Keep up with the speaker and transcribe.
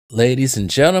Ladies and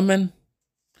gentlemen,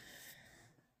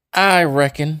 I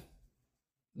reckon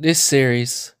this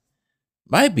series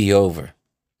might be over.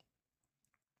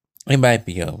 It might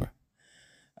be over.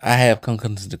 I have come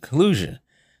to the conclusion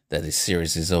that this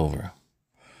series is over.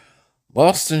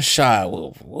 Boston shot,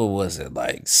 what was it,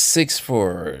 like 6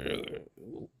 for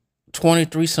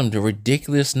 23, some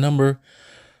ridiculous number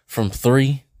from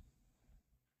three,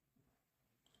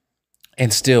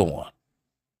 and still won.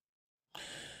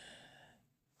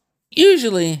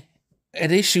 Usually,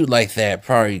 they shoot like that,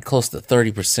 probably close to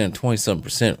 30%,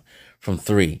 20-something% from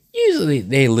three. Usually,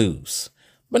 they lose,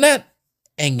 but not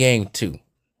in game two.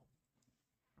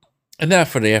 And not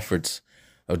for the efforts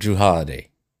of Jrue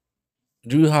Holiday.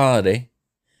 Jrue Holiday,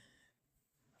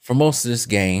 for most of this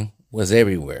game, was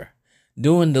everywhere,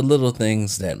 doing the little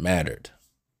things that mattered,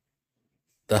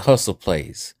 the hustle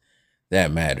plays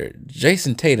that mattered.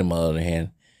 Jason Tatum, on the other hand,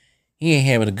 he ain't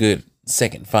having a good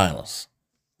second finals,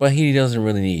 but he doesn't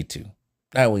really need to.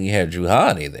 Not when you had Jrue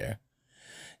Holiday there.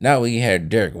 Not when you had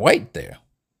Derek White there.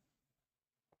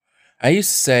 I used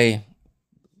to say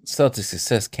Celtics'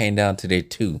 success came down to their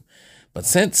two, but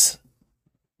since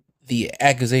the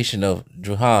accusation of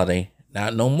Jrue Holiday,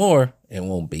 not no more, it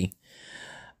won't be.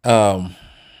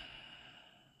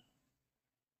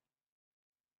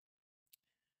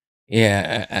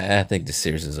 Yeah, I think the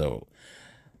series is over.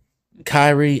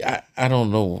 Kyrie, I don't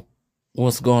know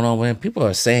what's going on with him. People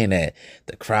are saying that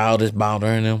the crowd is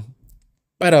bothering him,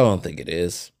 but I don't think it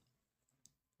is.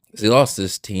 He lost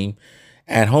this team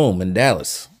at home in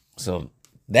Dallas, so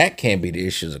that can't be the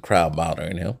issue of the crowd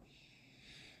bothering him.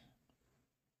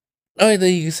 Only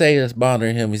thing you can say that's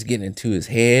bothering him is getting into his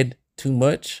head too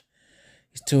much.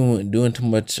 He's doing too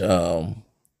much.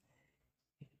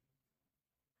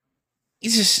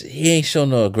 He ain't showing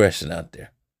no aggression out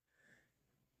there.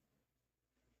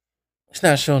 He's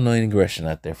not showing no aggression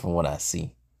out there from what I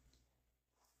see.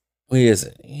 He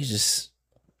isn't. He's just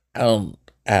I don't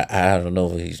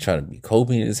know if he's trying to be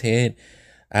Kobe in his head.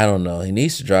 I don't know. He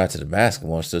needs to drive to the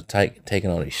basketball instead of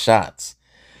taking all these shots,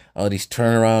 all these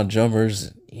turnaround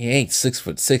jumpers. He ain't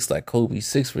 6'6" like Kobe,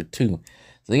 6'2". So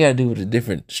they got to do with a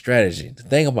different strategy. The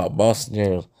thing about Boston,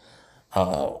 they're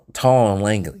tall and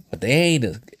lanky, but they ain't.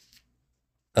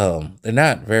 They're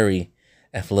not very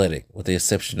athletic, with the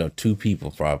exception of two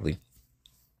people probably,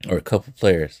 or a couple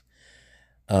players.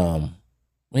 We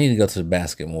need to go to the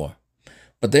basket more.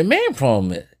 But their main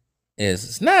problem is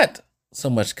it's not so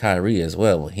much Kyrie as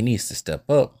well. He needs to step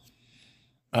up.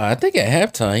 I think at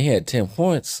halftime he had 10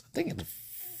 points. I think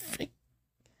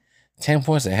 10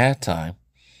 points at halftime.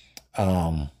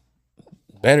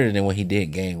 Better than what he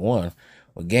did game one.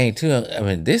 Well, game two, I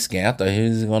mean, this game, I thought he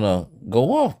was going to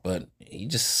go off, but he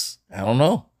just, I don't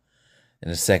know, in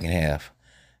the second half.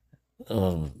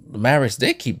 The Mavericks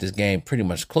did keep this game pretty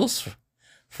much close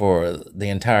for the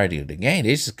entirety of the game.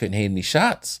 They just couldn't hit any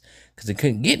shots because they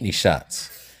couldn't get any shots.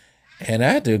 And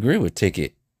I had to agree with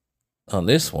Ticket on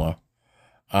this one.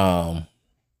 And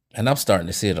I'm starting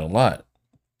to see it a lot.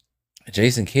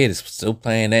 Jason Kidd is still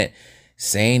playing that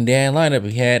same damn lineup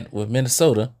he had with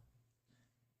Minnesota.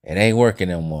 It ain't working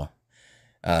no more.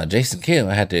 Jason Kidd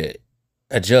had to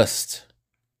adjust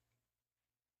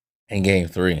in game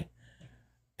three.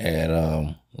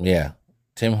 And yeah,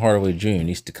 Tim Hardaway Jr.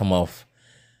 needs to come off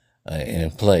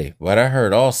and play. But I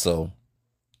heard also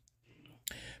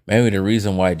maybe the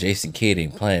reason why Jason Kidd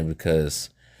ain't playing,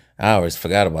 because I always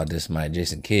forgot about this in my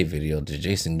Jason Kidd video. The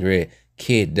Jason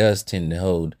Kidd does tend to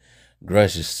hold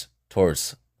grudges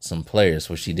towards some players,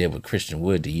 which he did with Christian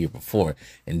Wood the year before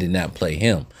and did not play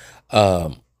him.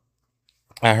 I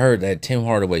heard that Tim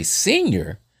Hardaway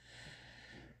Sr.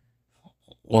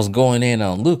 was going in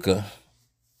on Luka,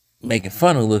 making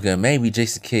fun of Luka. Maybe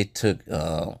Jason Kidd took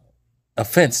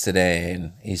offense to that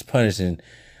and he's punishing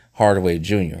Hardaway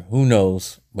Jr. Who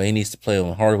knows? But he needs to play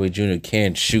when Hardaway Jr.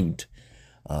 can shoot.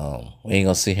 We ain't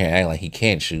gonna sit here and act like he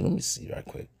can't shoot. Let me see right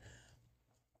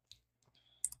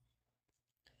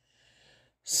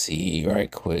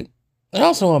quick. I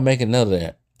also want to make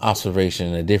another observation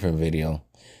in a different video.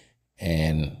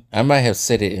 And I might have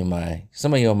said it in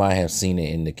some of y'all might have seen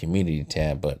it in the community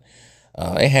tab, but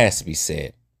it has to be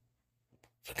said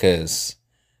because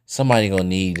somebody gonna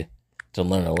need to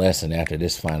learn a lesson after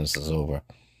this finals is over.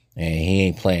 And he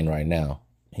ain't playing right now.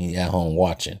 He at home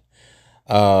watching.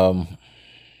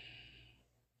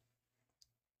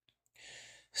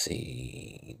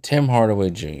 See, Tim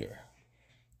Hardaway Jr.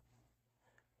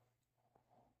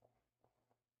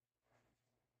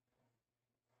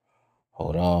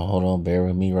 Hold on, bear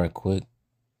with me right quick.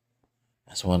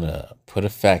 I just want to put a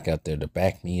fact out there to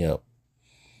back me up.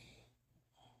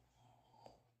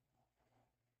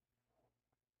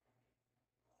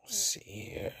 see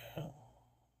here.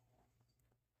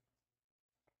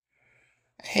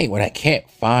 I hate when I can't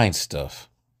find stuff.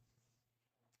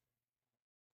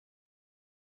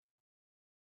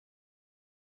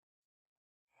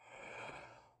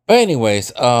 But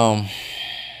anyways, Tim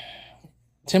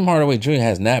Hardaway Jr.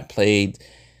 has not played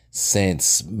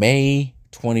since May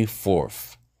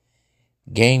 24th.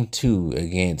 Game 2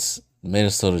 against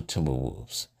Minnesota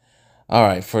Timberwolves. All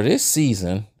right, for this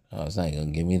season, it's not going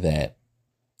to give me that.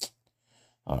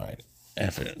 All right,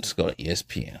 let's go to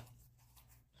ESPN.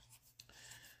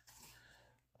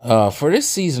 For this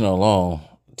season alone,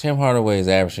 Tim Hardaway is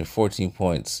averaging 14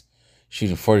 points,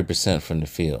 shooting 40% from the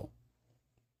field.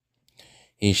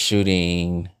 He's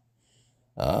shooting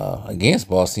against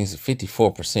Boston. He's a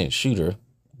 54% shooter,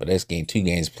 but that's two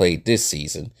games played this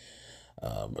season.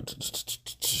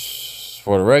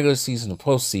 For the regular season and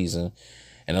postseason,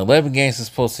 in 11 games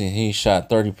this postseason, he shot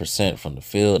 30% from the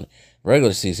field.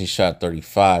 Regular season, he shot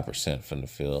 35% from the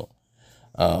field.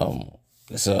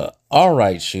 It's a all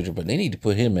right shooter, but they need to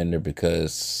put him in there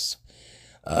because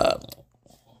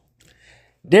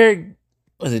Derrick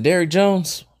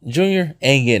Jones Jr.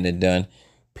 ain't getting it done.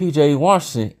 PJ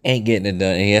Washington ain't getting it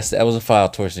done. And yes, that was a foul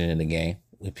towards the end of the game.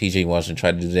 PJ Washington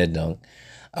tried to do that dunk.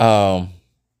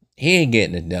 He ain't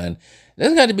getting it done.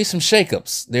 There's got to be some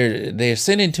shakeups. They're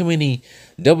sending too many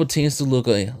double teams to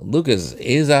Luka. Luka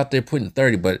is out there putting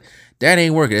 30, but that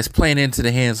ain't working. It's playing into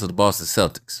the hands of the Boston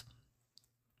Celtics.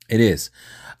 It is.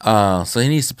 So he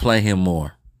needs to play him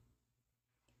more.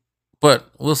 But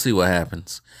we'll see what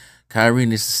happens. Kyrie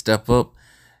needs to step up.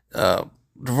 The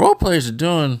role players are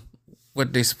doing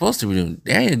what they're supposed to be doing.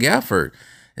 Daniel Gafford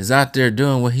is out there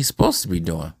doing what he's supposed to be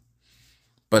doing.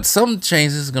 But some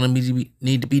changes are going to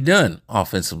need to be done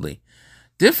offensively.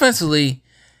 Defensively,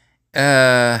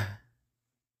 they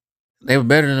were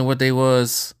better than what they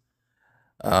was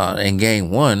in game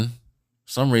 1. For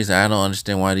some reason, I don't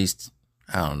understand why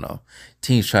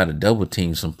teams try to double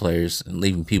team some players and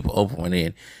leaving people open when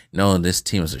they know this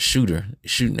team is a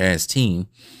shooting ass team.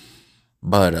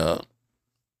 But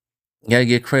you gotta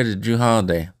give credit to Drew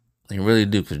Holiday. They really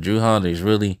do, because Drew Holiday is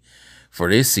really, for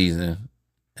this season,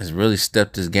 has really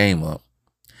stepped his game up.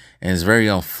 And it's very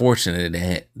unfortunate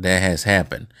that has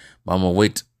happened. But I'm going to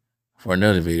wait for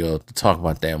another video to talk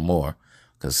about that more,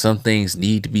 because some things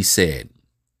need to be said.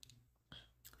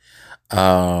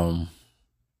 What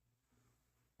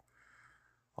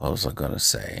was I going to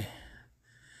say?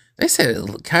 They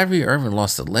said Kyrie Irving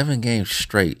lost 11 games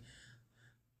straight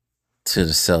to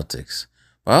the Celtics.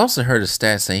 But I also heard a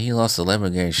stat saying he lost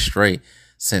 11 games straight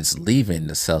since leaving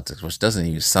the Celtics, which doesn't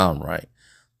even sound right.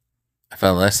 I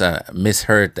felt unless I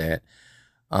misheard that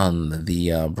on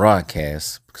the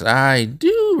broadcast, because I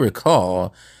do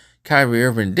recall Kyrie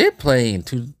Irving did play in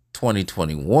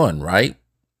 2021, right?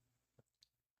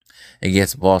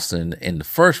 Against Boston in the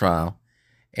first round,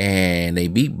 and they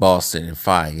beat Boston in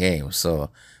 5 games. So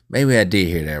maybe I did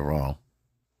hear that wrong.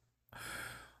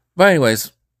 But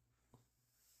anyways,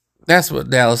 that's what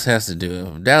Dallas has to do.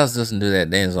 If Dallas doesn't do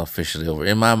that, then it's officially over.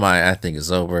 In my mind, I think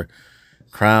it's over.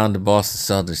 Crown the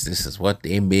Boston Celtics. This is what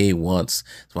the NBA wants.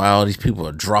 That's why all these people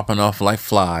are dropping off like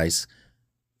flies.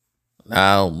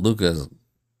 Now Luka's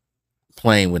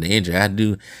playing with the injury. I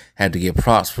do have to give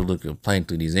props for Luka playing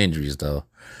through these injuries, though.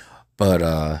 But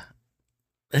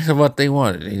this is what they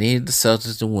wanted. They needed the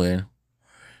Celtics to win,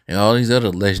 and all these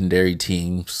other legendary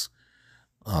teams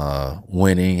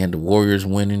winning, and the Warriors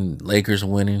winning, Lakers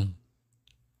winning.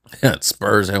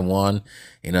 Spurs have won.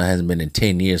 It hasn't been in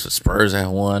 10 years, but Spurs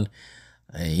have won.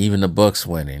 And even the Bucks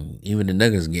winning. Even the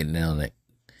Nuggets getting down it.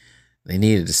 They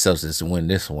needed the Celtics to win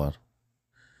this one.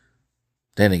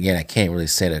 Then again, I can't really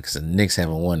say that because the Knicks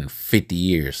haven't won in 50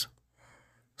 years.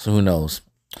 So who knows?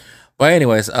 But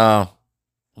anyways, in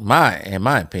my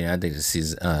opinion, I think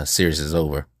the series is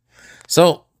over.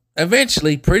 So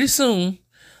eventually, pretty soon,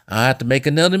 I have to make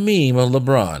another meme of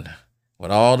LeBron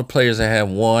with all the players that have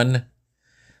won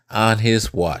on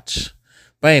his watch.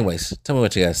 But anyways, tell me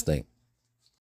what you guys think.